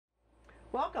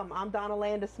Welcome, I'm Donna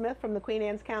Landis Smith from the Queen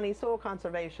Anne's County Soil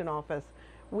Conservation Office.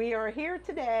 We are here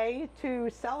today to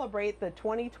celebrate the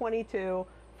 2022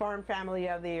 Farm Family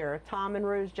of the Year, Tom and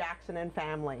Rose Jackson and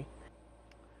family.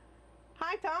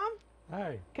 Hi, Tom.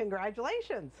 Hi.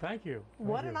 Congratulations. Thank you.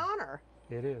 What an honor.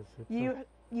 It is.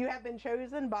 You have been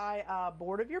chosen by a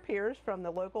board of your peers from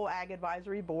the local Ag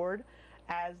Advisory Board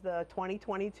as the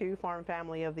 2022 Farm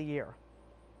Family of the Year.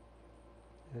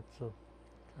 I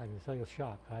can say a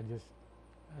shock.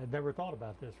 I never thought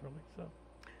about this really. So.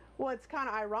 Well, it's kind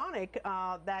of ironic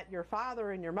that your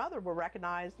father and your mother were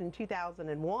recognized in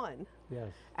 2001 yes.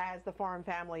 as the Farm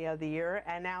Family of the Year,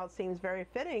 and now it seems very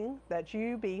fitting that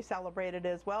you be celebrated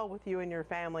as well with you and your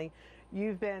family.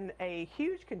 You've been a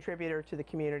huge contributor to the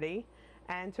community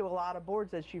and to a lot of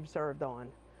boards that you've served on.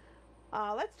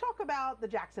 Let's talk about the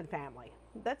Jackson family.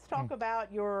 Let's talk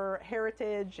about your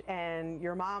heritage and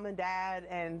your mom and dad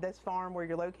and this farm where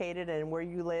you're located and where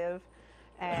you live.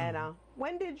 And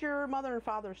when did your mother and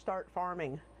father start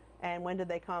farming, and when did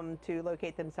they come to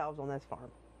locate themselves on this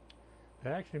farm? They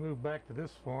actually moved back to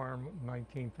this farm in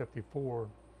 1954.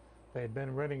 They had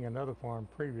been renting another farm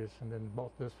previous and then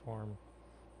bought this farm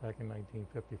back in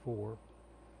 1954.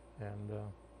 And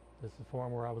this is the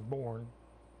farm where I was born,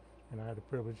 and I had the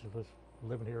privilege of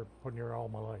living here, putting here all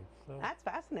my life. So that's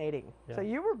fascinating. Yeah. So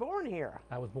you were born here?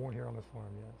 I was born here on this farm,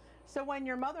 yes. So when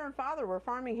your mother and father were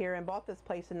farming here and bought this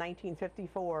place in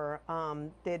 1954,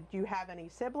 did you have any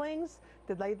siblings?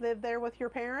 Did they live there with your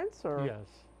parents? Or? Yes.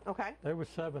 Okay. There were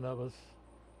 7 of us.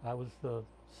 I was the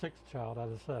 6th child out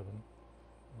of 7.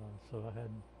 So I had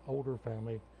older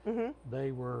family. Mm-hmm.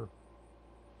 They were,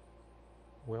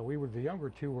 well, we were, the younger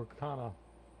 2 were kind of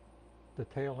the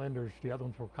tail enders. The other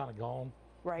ones were kind of gone.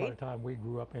 Right. By the time we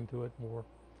grew up into it more.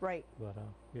 Right. But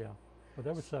yeah. But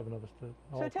there were 7 of us that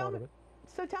all part of it.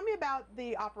 So tell me about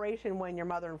the operation when your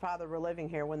mother and father were living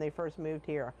here when they first moved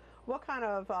here. What kind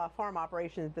of farm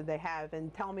operations did they have?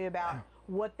 And tell me about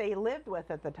what they lived with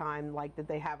at the time. Like, did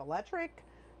they have electric?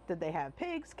 Did they have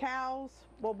pigs, cows?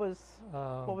 What was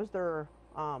their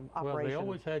operation? Well, they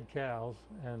always had cows,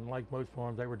 and like most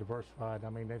farms, they were diversified. I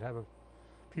mean, they'd have a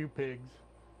few pigs.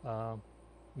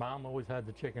 Mom always had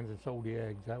the chickens and sold the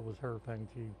eggs. That was her thing.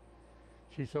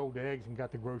 She sold the eggs and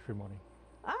got the grocery money.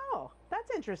 Oh, that's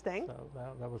interesting. So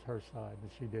that was her side, and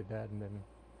she did that. And then,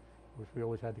 of course, we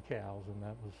always had the cows, and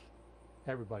that was,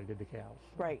 everybody did the cows.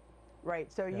 So. Right,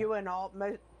 right. So yeah. You and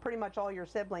pretty much all your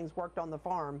siblings worked on the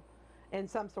farm in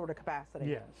some sort of capacity.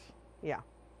 Yes. Yeah.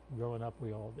 Growing up,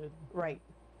 we all did. Right.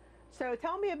 So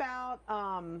tell me about,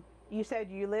 you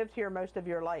said you lived here most of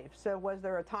your life. So was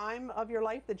there a time of your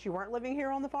life that you weren't living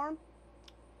here on the farm?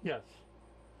 Yes.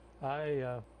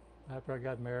 After I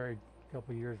got married a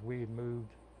couple of years, we had moved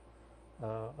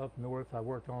up north. I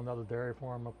worked on another dairy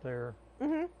farm up there.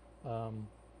 Mm-hmm.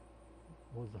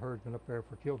 Was the herdsman up there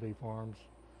for Kildee Farms,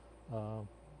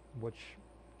 which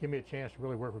gave me a chance to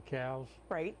really work with cows.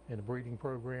 Right. In the breeding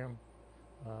program.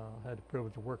 I had the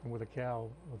privilege of working with a cow,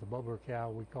 with a bubbler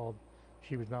cow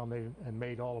she was nominated and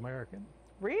made All-American.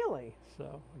 Really?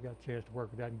 So I got a chance to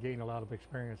work with that and gain a lot of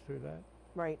experience through that.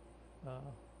 Right.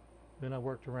 Then I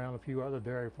worked around a few other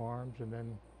dairy farms and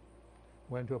then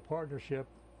went into a partnership,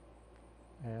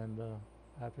 and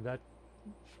after that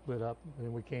split up, and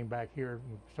then we came back here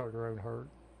and started our own herd.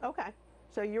 Okay.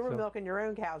 So you were milking your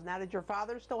own cows. Now, did your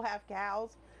father still have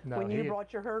cows when you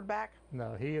brought your herd back?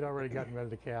 No, he had already gotten rid of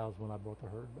the cows when I brought the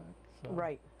herd back. So,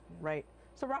 right, yeah. Right.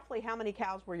 So roughly how many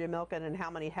cows were you milking, and how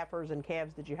many heifers and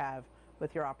calves did you have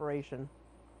with your operation?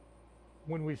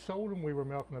 When we sold them, we were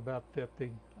milking about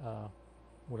 50.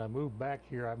 When I moved back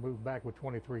here, I moved back with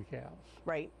 23 cows.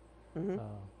 Right. Mm-hmm.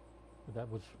 But that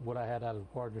was what I had out of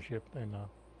the partnership, and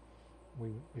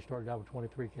we started out with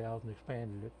 23 cows and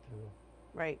expanded it to...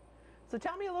 Right. So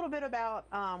tell me a little bit about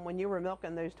when you were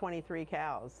milking those 23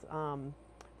 cows.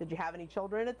 Did you have any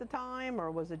children at the time, or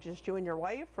was it just you and your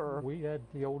wife? Or we had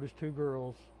the oldest 2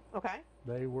 girls. Okay.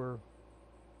 They were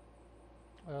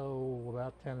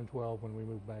about 10 and 12 when we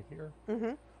moved back here.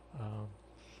 Mm-hmm.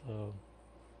 So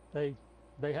they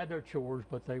had their chores,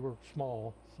 but they were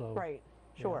small. So right.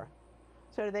 Sure. Yeah.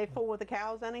 So did they fool with the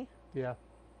cows any? Yeah.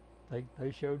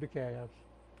 They showed the calves.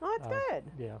 Oh, that's good.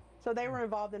 Yeah. So they were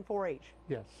involved in 4-H?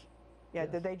 Yes. Yeah,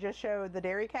 yes. Did they just show the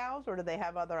dairy cows, or did they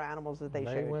have other animals that they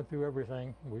showed? They went through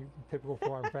everything. Typical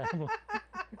farm family.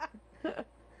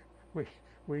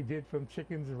 we did from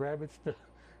chickens and rabbits to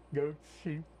goats,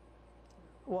 sheep,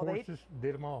 horses,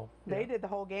 did them all. They did the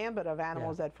whole gambit of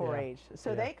animals at 4-H. Yeah.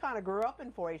 So they kind of grew up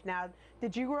in 4-H. Now,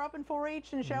 did you grow up in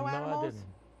 4-H and show animals?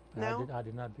 No, I didn't. I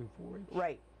did not do 4-H.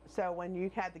 Right. So when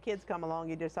you had the kids come along,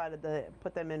 you decided to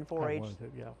put them in 4-H. I wanted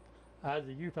to, yeah. As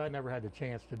a youth, I never had the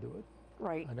chance to do it.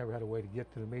 Right. I never had a way to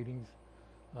get to the meetings,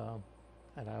 um,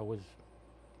 and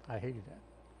I hated that.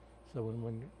 So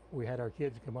when we had our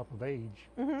kids come up of age,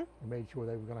 Mm-hmm. we made sure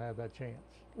they were going to have that chance.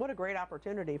 What a great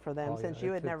opportunity for them, Oh, yeah, since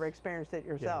you had never experienced it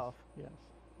yourself. Yes.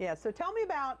 Yeah. So tell me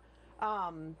about.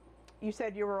 You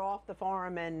said you were off the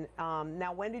farm, and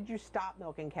now when did you stop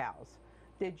milking cows?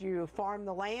 Did you farm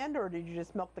the land, or did you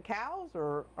just milk the cows,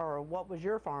 or what was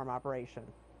your farm operation?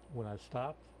 When I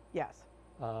stopped, Yes.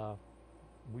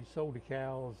 we sold the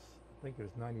cows. I think it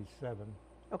was '97,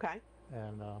 Okay.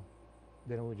 and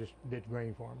then we just did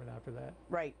grain farming after that.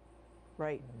 Right.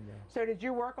 Right. And, So did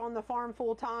you work on the farm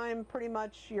full time pretty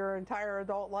much your entire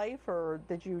adult life, or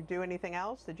did you do anything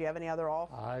else? Did you have any other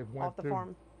I went off the through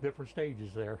farm? different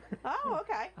stages there. Oh,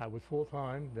 okay. I was full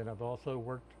time. Then I've also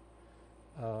worked.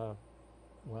 Well,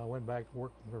 I went back to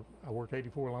work. I worked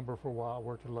 84 Lumber for a while. I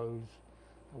worked at Lowe's.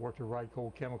 I worked at Wright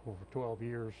Coal Chemical for 12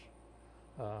 years.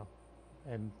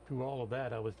 And through all of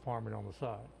that, I was farming on the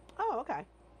side. Oh, okay.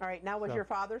 All right. Now, was So- your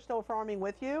father still farming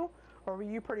with you, or were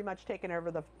you pretty much taking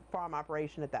over the farm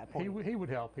operation at that point? He would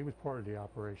help. He was part of the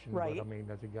operation. Right. But I mean,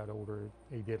 as he got older,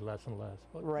 he did less and less.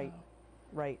 But, Right.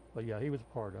 Right. But yeah, he was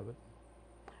a part of it.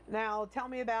 Now, tell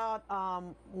me about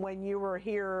when you were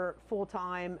here full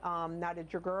time. Now,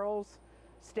 did your girls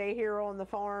stay here on the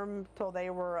farm till they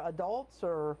were adults,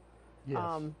 or?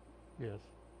 Yes. Yes.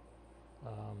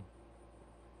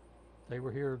 They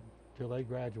were here till they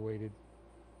graduated.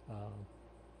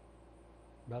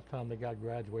 About the time they got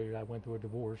graduated, I went through a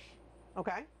divorce,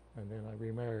 Okay. and then I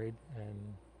remarried, and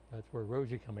that's where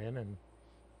Rosie come in, and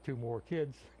 2 more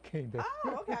kids came to.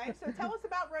 Oh, okay. So tell us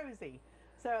about Rosie.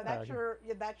 So that's your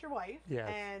wife. Yes.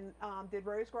 And did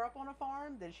Rose grow up on a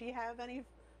farm? Did she have any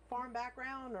farm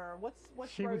background, or what's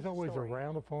She was Rose's always story?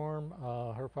 around the farm.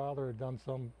 Her father had done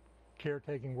some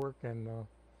caretaking work, and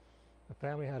the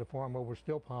family had a farm over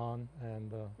Still Pond,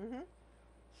 and Mm-hmm.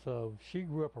 so she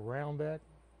grew up around that.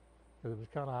 Because it was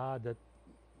kind of odd that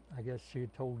I guess she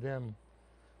had told them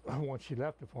once she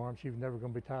left the farm she was never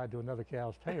going to be tied to another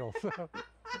cow's tail. So,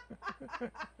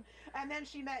 And then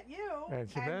she met you. and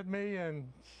she met me,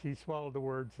 and she swallowed the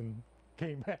words and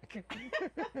came back.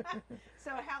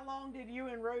 So how long did you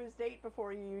and Rose date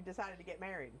before you decided to get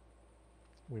married?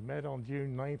 We met on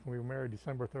June 9th, and we were married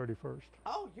December 31st.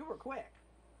 Oh, you were quick.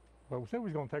 Well, we said we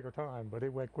was going to take our time, but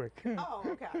it went quick. Oh,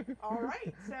 okay. All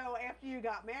right. So after you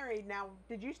got married, now,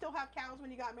 did you still have cows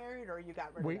when you got married, or you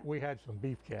got rid of them? We had some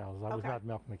beef cows. I was Okay. not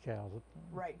milking the cows.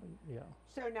 Right. Yeah.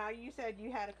 So now you said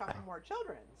you had a couple more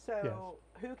children. So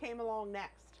who came along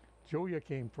next? Julia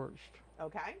came first.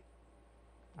 Okay.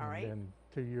 All and right. then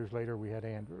 2 years later, we had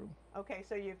Andrew. Okay,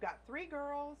 so you've got 3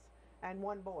 girls and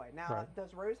 1 boy. Now, Right.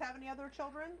 does Rose have any other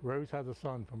children? Rose has a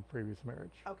son from previous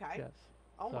marriage. Okay. Yes.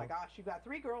 Oh my So- gosh, you've got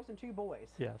 3 girls and 2 boys.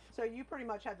 Yes. So you pretty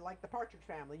much had like the Partridge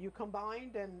Family. You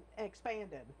combined and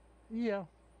expanded. Yeah.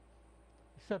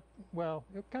 Except, well,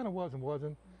 it kind of was and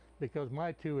wasn't, because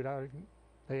my 2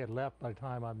 they had left by the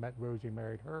time I met Rosie and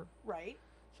married her. Right.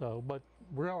 So, but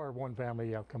we are one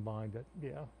family combined. That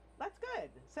yeah. That's good.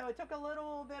 So it took a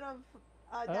little bit of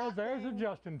There's adapting.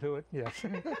 adjusting to it. Yes.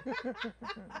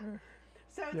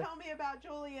 So Yeah. tell me about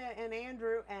Julia and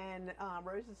Andrew and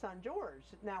Rose's son George.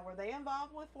 Now, were they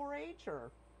involved with 4-H,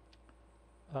 or?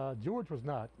 George was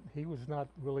not. He was not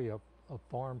really a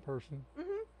farm person.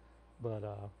 Mm-hmm. But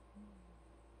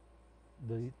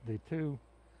the 2,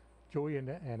 Julia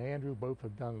and Andrew, both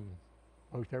have done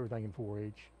most everything in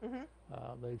 4-H.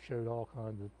 Mm-hmm. They've showed all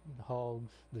kinds of the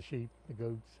hogs, the sheep, the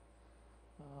goats,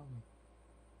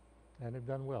 and they've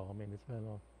done well. I mean, it's been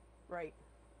Right.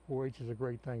 4-H is a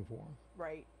great thing for them.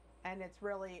 Right. And it's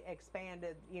really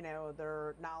expanded,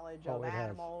 their knowledge Oh, of it has.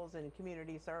 animals and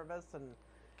community service and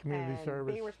Community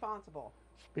service, being responsible.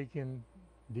 speaking,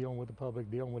 dealing with the public,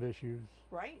 dealing with issues.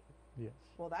 Right. Yes.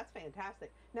 Well, that's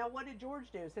fantastic. Now, what did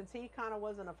George do? Since he kind of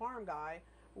wasn't a farm guy,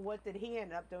 what did he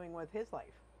end up doing with his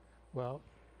life? Well,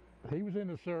 he was in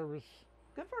the service,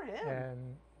 Good for him.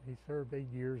 and he served 8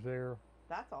 years there,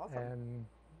 That's awesome. and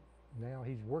now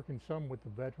he's working some with the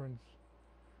veterans,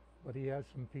 but he has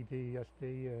some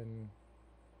PTSD, and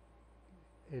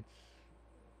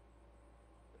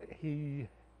he's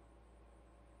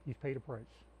paid a price.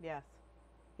 Yes.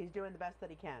 He's doing the best that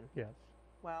he can. Yes.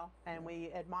 Well, and we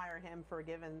admire him for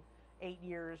giving 8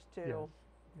 years to Yes.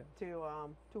 Yes.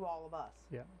 to all of us.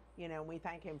 Yeah. And we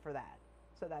thank him for that.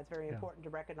 So that's very Yeah. important to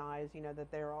recognize,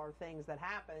 that there are things that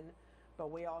happen,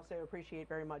 but we also appreciate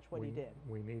very much what he did.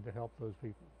 We need to help those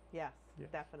people. Yes, Yes.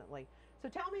 definitely. So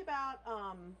tell me about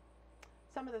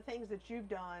some of the things that you've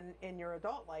done in your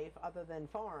adult life other than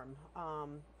farm.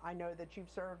 I know that you've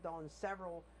served on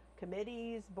several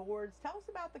committees, boards. Tell us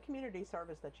about the community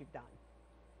service that you've done.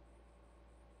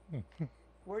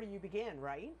 Where do you begin,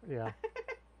 right? Yeah.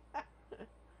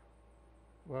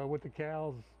 Well, with the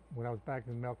cows, when I was back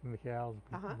in milking the cows,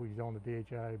 we was on the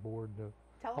DHIA board, the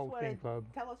Holstein Club.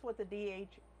 Tell us what the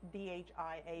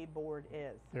DHIA board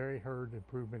is. Dairy Herd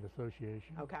Improvement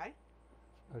Association. Okay.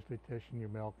 Especially testing your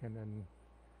milk, and then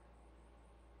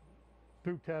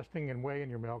through testing and weighing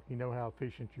your milk, you know how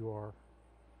efficient you are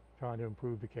trying to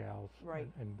improve the cows, right,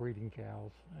 and breeding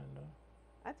cows. And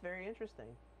that's very interesting.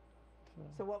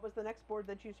 So what was the next board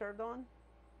that you served on?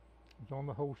 I was on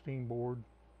the Holstein board.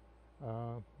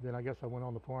 Then I guess I went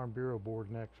on the Farm Bureau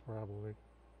board next, probably.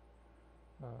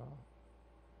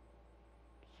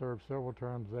 Served several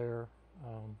terms there.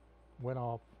 Went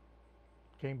off.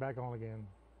 Came back on again.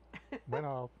 Went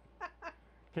off.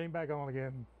 Came back on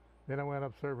again. Then I went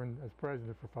up serving as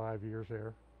president for 5 years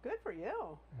there. Good for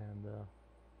you. And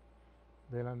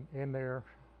then in there,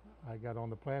 I got on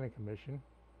the planning commission.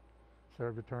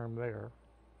 Served a term there.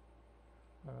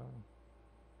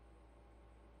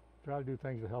 Try to do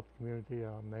things to help the community.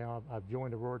 Now I've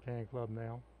joined the Roritan Club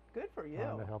now. Good for you.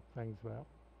 Trying to help things out.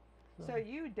 So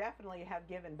you definitely have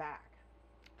given back.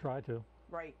 Try to.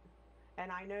 Right.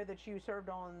 And I know that you served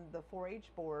on the 4-H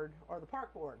board, or the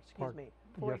park board, excuse me.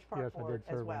 4-H park board I did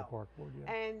serve as well. on the park board,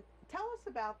 yeah. And tell us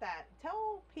about that.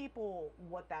 Tell people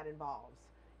what that involves.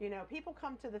 You know, people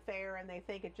come to the fair and they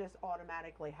think it just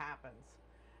automatically happens.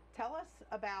 Tell us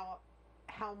about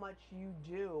how much you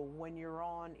do when you're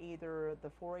on either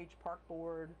the 4-H park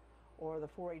board or the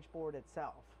 4-H board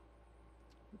itself.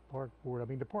 Park board, I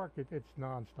mean, the park, it's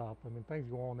nonstop. I mean, things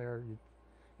go on there.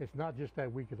 It's not just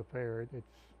that week of the fair.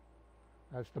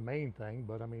 That's the main thing,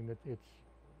 but I mean, it's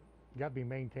got to be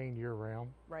maintained year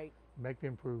round. Right. Make the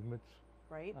improvements.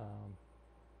 Right.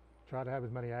 Try to have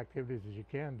as many activities as you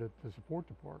can to support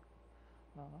the park.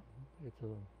 It's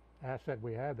an asset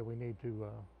we have that we need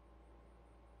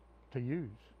to use.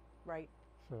 Right.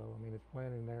 So I mean, it's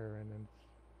planning there, and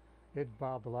it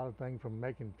involved a lot of things from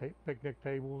making picnic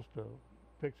tables to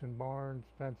fixing barns,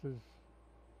 fences.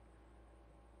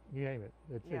 You name it.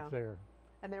 It's there.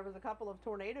 And there was a couple of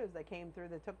tornadoes that came through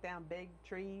that took down big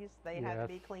trees. They had to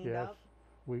be cleaned up.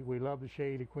 We love the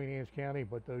shade of Queen Anne's County,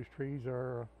 but those trees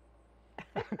are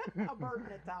a burden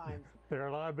at times. They're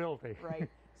a liability. Right.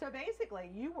 So basically,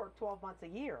 you work 12 months a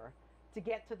year to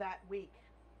get to that week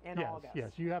in August.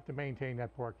 Yes, you have to maintain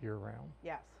that park year round.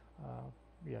 Yes.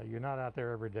 Yeah, you're not out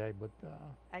there every day, but...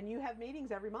 and you have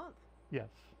meetings every month. Yes,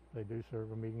 they do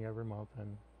serve a meeting every month,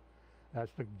 and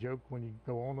that's the joke when you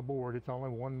go on the board. It's only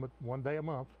one day a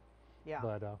month. Yeah.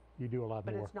 But you do a lot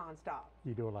more. But it's nonstop.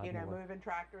 You do a lot more. You know, moving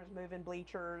tractors, moving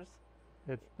bleachers.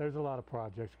 There's a lot of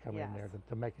projects coming in there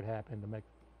to make it happen,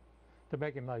 to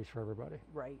make it nice for everybody.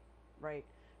 Right, right.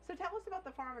 So tell us about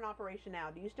the farming operation now.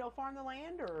 Do you still farm the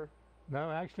land, or?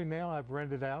 No, actually now I've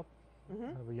rented out. I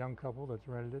have a young couple that's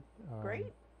rented it.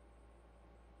 Great.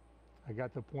 I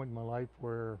got to a point in my life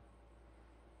where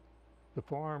the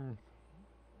farm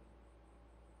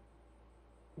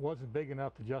wasn't big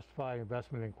enough to justify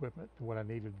investment in equipment to what I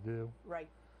needed to do. Right.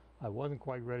 I wasn't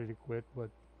quite ready to quit, but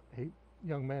a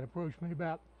young man approached me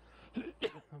about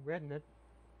renting it,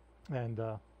 and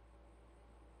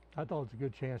I thought it was a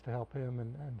good chance to help him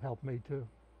and help me too.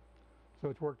 So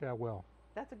it's worked out well.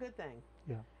 That's a good thing.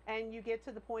 Yeah. And you get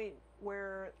to the point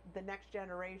where the next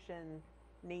generation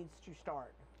needs to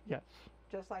start. Yes.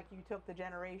 Just like you took the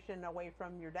generation away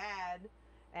from your dad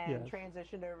and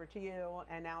transitioned over to you,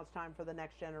 and now it's time for the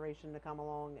next generation to come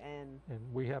along and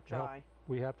we have to help.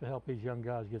 We have to help these young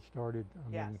guys get started.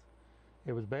 I mean,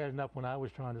 it was bad enough when I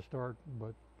was trying to start,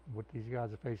 but what these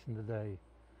guys are facing today,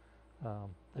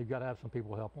 they've got to have some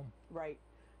people help them. Right.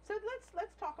 So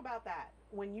let's talk about that.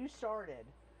 When you started,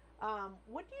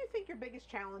 what do you think your biggest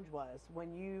challenge was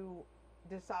when you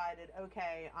decided,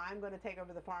 okay, I'm going to take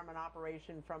over the farming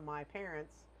operation from my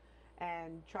parents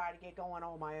and try to get going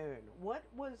on my own? What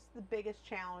was the biggest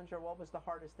challenge, or what was the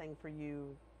hardest thing for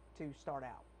you to start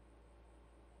out?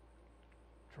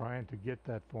 Trying to get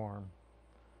that farm.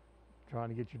 Trying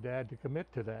to get your dad to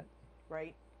commit to that.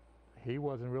 Right. He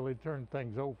wasn't really turning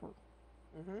things over.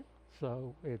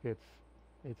 So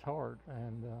it's hard,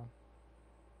 and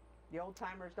the old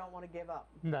timers don't want to give up.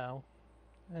 No,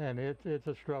 and it's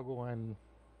a struggle, and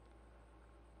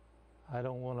I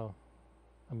don't want to.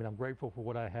 I mean, I'm grateful for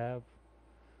what I have,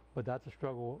 but that's a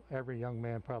struggle every young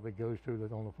man probably goes through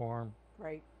that's on the farm.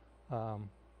 Right.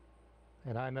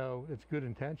 And I know it's good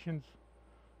intentions,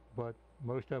 but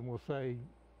most of them will say,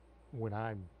 when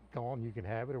I'm gone, you can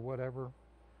have it or whatever.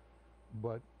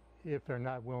 But if they're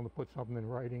not willing to put something in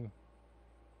writing,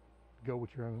 go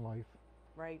with your own life.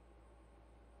 Right.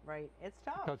 Right. It's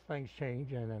tough. Because things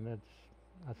change, and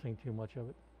I've seen too much of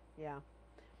it. Yeah.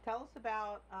 Tell us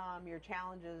about your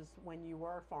challenges when you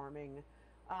were farming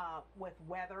with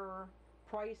weather,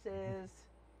 prices,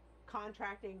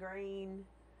 contracting grain.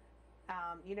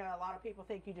 You know, a lot of people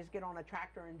think you just get on a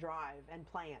tractor and drive and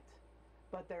plant,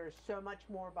 but there's so much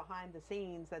more behind the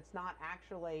scenes that's not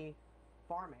actually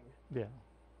farming, Yeah.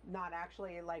 not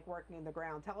actually like working in the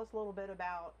ground. Tell us a little bit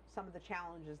about some of the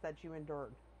challenges that you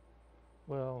endured.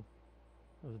 Well,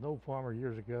 there was an old farmer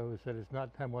years ago who said it's not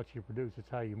how much you produce, it's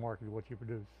how you market what you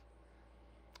produce.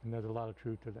 And there's a lot of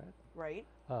truth to that. Right,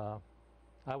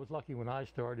 I was lucky when I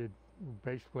started,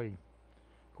 basically,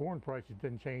 corn prices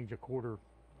didn't change a quarter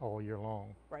all year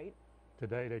long. right,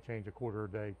 Today they change a quarter a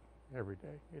day, every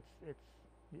day.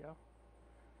 Yeah,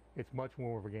 it's much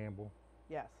more of a gamble.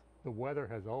 yes, The weather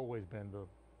has always been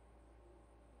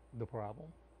the problem.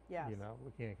 yes, You know,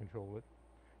 we can't control it.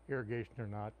 Irrigation or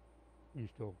not,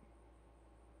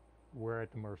 we're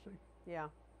at the mercy. yeah.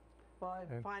 Well,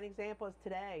 a And fine example is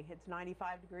today. It's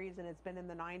 95 degrees and it's been in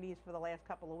the 90s for the last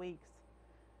couple of weeks.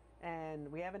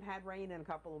 And we haven't had rain in a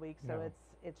couple of weeks, so No.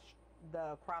 it's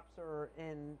the crops are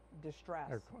in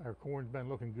distress. our corn's been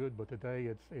looking good, but today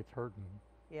it's hurting.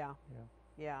 Yeah. Yeah.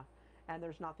 Yeah. And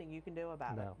there's nothing you can do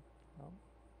about it. No.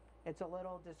 It's a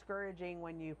little discouraging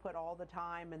when you put all the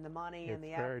time and the money It's and the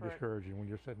very effort discouraging when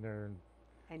you're sitting there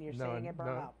and you're knowing, seeing it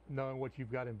burn up. knowing what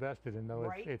you've got invested and know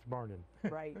Right. it's burning.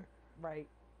 Right. Right.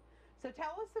 So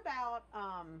tell us about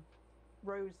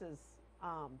Rose's.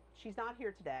 She's not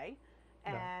here today,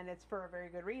 No. and it's for a very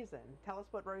good reason. Tell us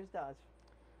what Rose does.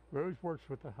 Rose works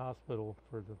with the hospital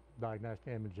for the diagnostic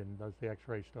imaging and does the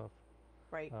x-ray stuff.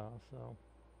 Right. So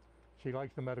she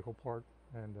likes the medical part,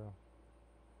 and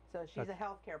So she's a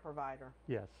healthcare provider,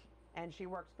 yes, and she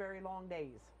works very long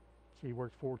days. she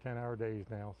works 4 10-hour days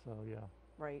now, so yeah.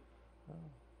 Right.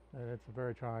 And it's a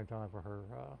very trying time for her.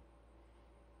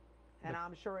 And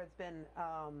I'm sure it's been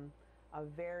a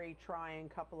very trying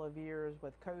couple of years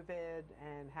with COVID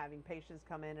and having patients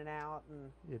come in and out.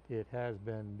 And It has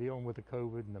been dealing with the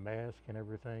COVID and the mask and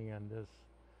everything,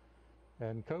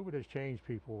 and COVID has changed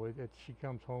people. She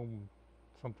comes home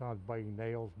sometimes biting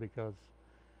nails because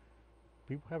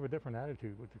people have a different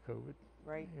attitude with the COVID.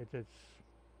 right,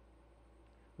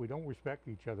 We don't respect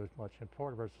each other as much in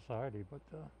part of our society, but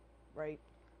right,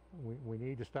 we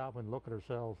need to stop and look at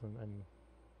ourselves and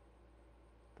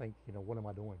think, what am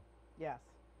I doing? yes,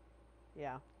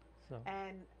 yeah. So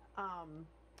And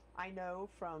I know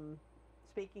from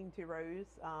speaking to Rose,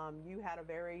 you had a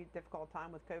very difficult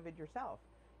time with COVID yourself.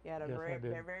 You had a Yes, I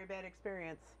did. very bad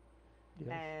experience. yes.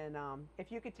 And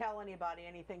if you could tell anybody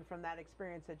anything from that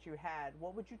experience that you had,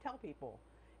 what would you tell people?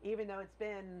 Even though it's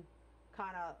been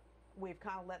we've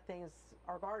kind of let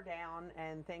our guard down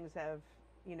and things have,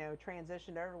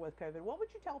 transitioned over with COVID, what would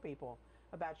you tell people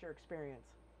about your experience?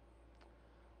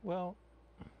 Well,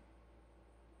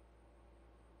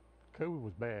 COVID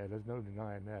was bad. There's no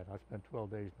denying that. I spent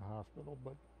 12 days in the hospital,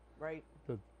 but Right,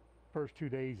 the first 2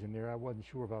 days in there, I wasn't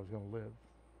sure if I was going to live.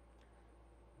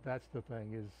 That's the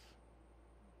thing, is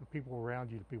the people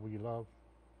around you, the people you love,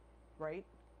 right,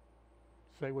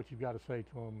 say what you've got to say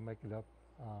to them, make it up.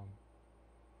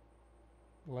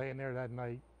 Laying there that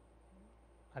night,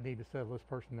 I need to tell this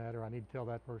person that, or I need to tell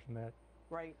that person that.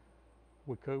 right,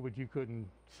 With COVID, you couldn't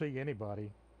see anybody,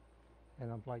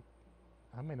 and I'm like,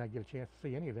 I may not get a chance to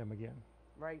see any of them again.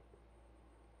 right.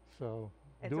 So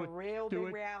It's a real big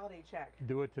reality check.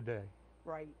 do it today.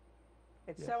 Right.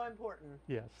 It's Yes. so important.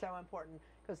 Yes, So important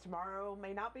because tomorrow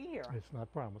may not be here. it's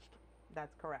not promised.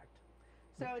 That's correct.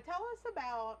 So tell us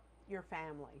about your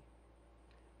family.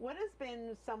 What has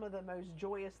been some of the most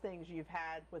joyous things you've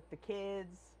had with the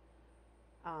kids,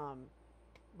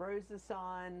 Rose's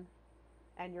son,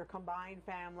 and your combined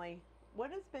family?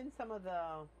 What has been some of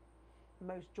the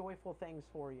most joyful things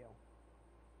for you?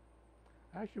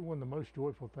 Actually, one of the most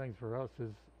joyful things for us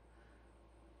is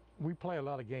we play a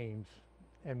lot of games,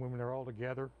 and when they're all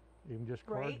together, even just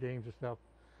card Right. games and stuff,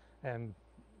 and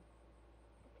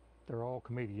they're all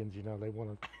comedians, they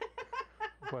want to,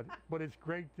 but it's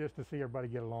great just to see everybody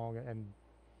get along, and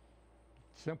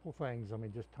simple things,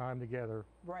 just time together,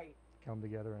 Right, come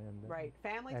together, and right.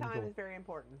 Family and time go- is very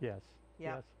important. yes,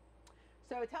 Yep. yes.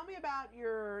 So tell me about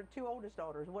your two oldest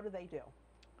daughters. What do they do?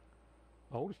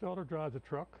 My oldest daughter drives a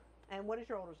truck, And what is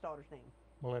your oldest daughter's name?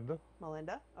 Melinda.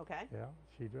 Melinda. Okay. Yeah,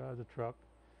 she drives a truck,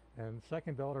 and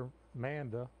second daughter,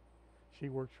 Amanda, she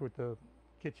works with the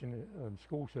kitchen and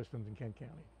school systems in Kent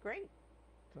County. Great.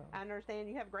 So, I understand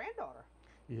you have a granddaughter.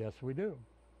 yes, we do.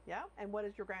 Yeah. And what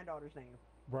is your granddaughter's name?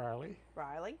 Briley.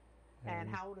 Riley. And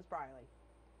how old is Briley?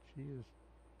 She is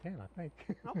 10, I think.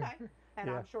 Okay. And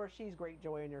Yeah. I'm sure she's great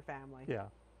joy in your family. Yeah.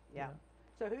 Yeah.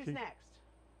 So who's She's- next?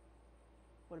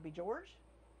 Would it be George?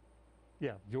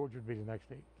 Yeah, George would be the next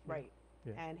 8. Right.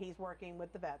 Yeah. And he's working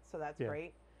with the vets, so that's Yeah.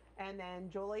 great. And then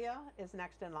Julia is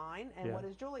next in line. And Yeah. what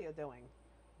is Julia doing?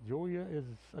 Julia is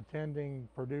attending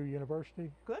Purdue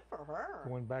University, Good for her.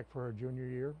 going back for her junior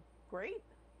year. Great.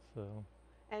 So,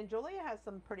 And Julia has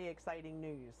some pretty exciting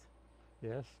news.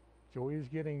 yes, Julia's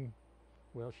getting,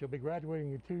 well, she'll be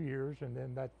graduating in 2 years, and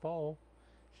then that fall,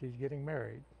 she's getting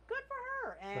married. Good for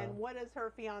her. And So- what is her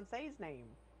fiance's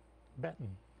name?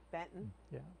 Benton. Benton.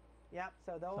 Yeah. Yep.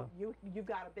 So you've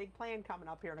got a big plan coming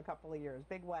up here in a couple of years.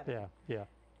 Big wedding. Yeah, yeah.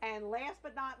 And last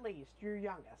but not least, your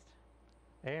youngest,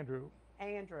 Andrew.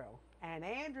 Andrew. And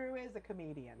Andrew is a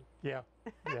comedian. Yeah,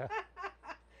 yeah.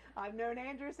 I've known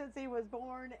Andrew since he was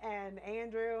born, and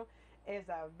Andrew is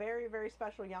a very, very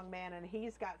special young man, and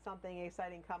he's got something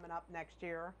exciting coming up next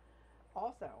year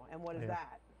also. And what is Yeah.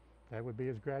 that? That would be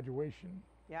his graduation.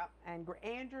 Yep. And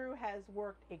Andrew has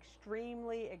worked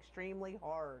extremely, extremely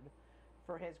hard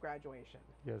for his graduation.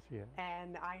 Yes, yeah.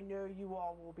 And I know you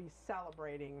all will be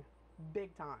celebrating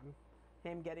big time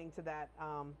him getting to that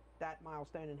that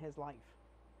milestone in his life.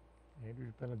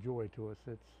 Andrew's been a joy to us.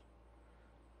 It's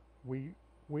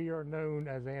we are known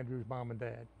as Andrew's mom and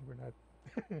dad. We're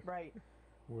not Right.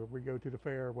 where we go to the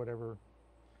fair or whatever.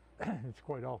 It's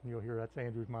quite often you'll hear that's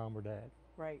Andrew's mom or dad.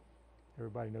 Right.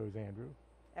 Everybody knows Andrew.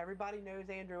 Everybody knows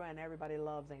Andrew, and everybody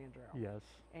loves Andrew. Yes.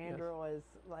 Andrew is,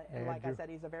 like I Andrew- said,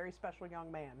 he's a very special young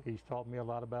man. He's taught me a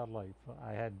lot about life.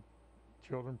 I had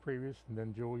children previous and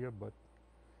then Julia, but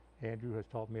Andrew has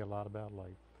taught me a lot about life.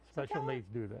 So Special tell us- needs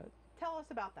do that. Tell us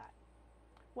about that.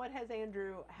 How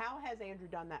has Andrew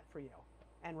done that for you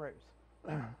and Rose?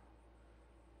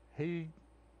 He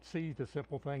sees the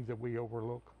simple things that we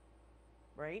overlook.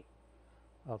 Right?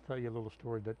 I'll tell you a little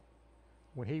story that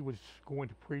when he was going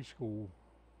to preschool,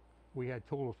 we had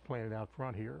tulips planted out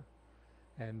front here,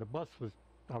 and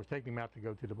I was taking him out to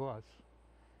go to the bus,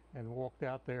 and walked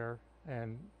out there,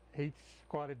 and he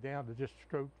squatted down to just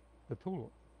stroke the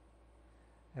tulip.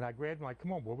 And I grabbed him like,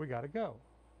 come on, boy, we got to go.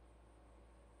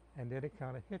 And then it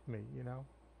kind of hit me,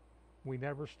 we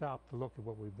never stopped to look at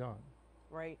what we've done.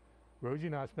 Right. Rosie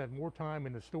and I spent more time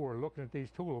in the store looking at these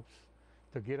tulips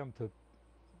to get them to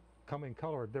come in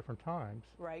color at different times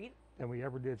Right. than we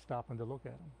ever did stopping to look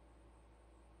at them.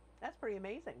 That's pretty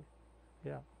amazing.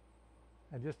 Yeah.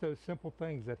 And just those simple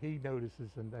things that he notices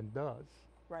and does.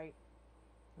 Right.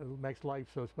 It makes life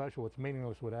so special. It's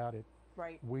meaningless without it.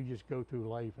 Right. We just go through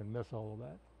life and miss all of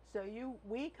that. So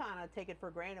we kind of take it for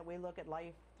granted. We look at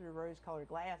life through rose-colored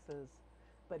glasses,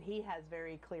 but he has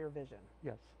very clear vision.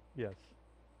 Yes, yes.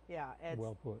 Yeah. It's,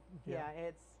 Well put. Yeah.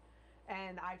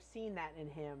 And I've seen that in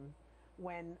him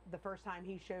when the first time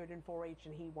he showed in 4-H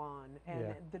and he won, and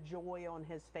Yeah. the joy on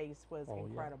his face was Oh, yeah.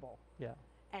 incredible. Yeah.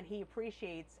 And he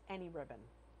appreciates any ribbon.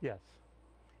 Yes.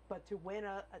 But to win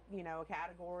a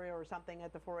category or something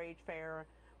at the 4-H fair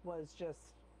was just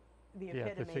the Yeah, to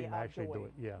epitome see him of actually joy. do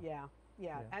it, yeah. Yeah.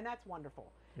 Yeah. And that's wonderful.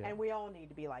 Yeah. And we all need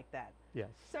to be like that. Yes.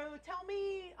 So tell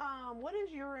me, what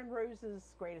is your and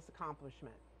Rose's greatest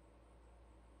accomplishment?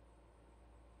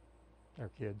 Our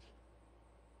kids.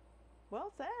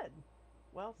 Well said.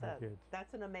 Well Our said. kids.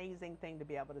 That's an amazing thing to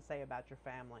be able to say about your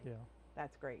family. Yeah.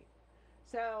 That's great.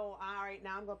 So, all right,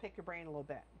 now I'm going to pick your brain a little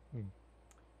bit. Hmm.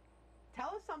 Tell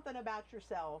us something about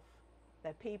yourself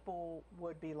that people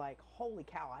would be like, holy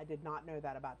cow, I did not know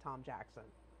that about Tom Jackson.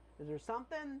 Is there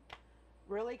something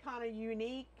really kind of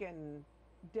unique and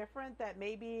different that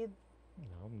maybe... No,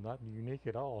 I'm not unique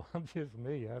at all. I'm just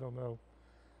me. I don't know.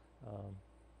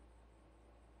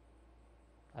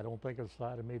 I don't think it's a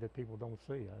side of me that people don't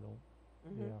see. I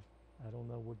don't. Mhm. Yeah. I don't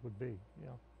know what would be. Yeah.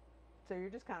 So you're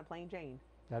just kind of plain Jane.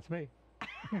 That's me.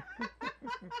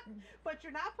 But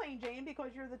you're not plain Jane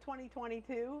because you're the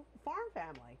 2022 farm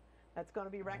family that's going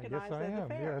to be recognized I at the am,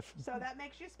 fair. yes. So that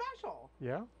makes you special.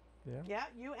 Yeah. Yeah. Yeah,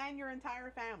 you and your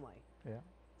entire family. Yeah.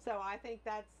 So I think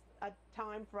that's a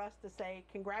time for us to say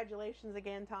congratulations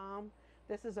again, Tom.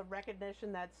 This is a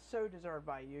recognition that's so deserved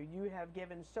by you. You have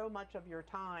given so much of your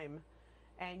time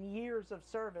and years of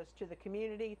service to the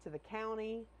community, to the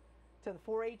county, to the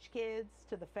 4-H kids,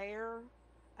 to the fair.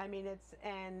 I mean,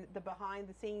 and the behind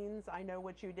the scenes. I know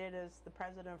what you did as the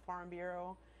president of Farm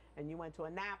Bureau, and you went to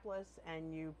Annapolis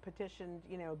and you petitioned,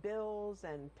 bills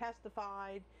and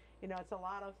testified. It's a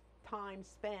lot of time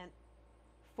spent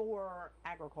for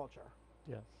agriculture.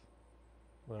 Yes.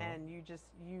 Well, And you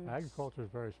agriculture is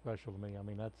very special to me. I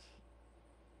mean, that's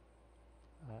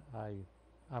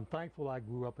I'm thankful I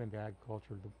grew up into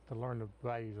agriculture to learn the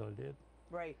values that I did.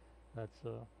 Right. That's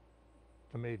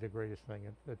to me the greatest thing.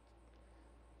 It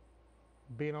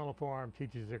being on a farm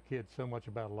teaches their kids so much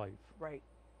about life. Right.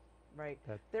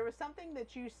 There was something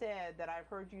that you said that I've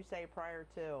heard you say prior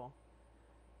to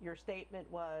Your statement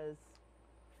was,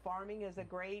 farming is a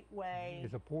great way.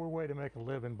 It's a poor way to make a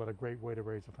living, but a great way to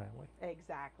raise a family.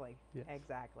 Exactly. Yes.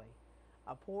 Exactly.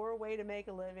 A poor way to make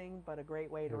a living, but a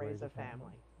great way to raise a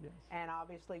family. Yes. And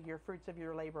obviously, your fruits of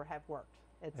your labor have worked.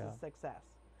 It's Yeah. a success.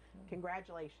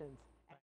 Congratulations.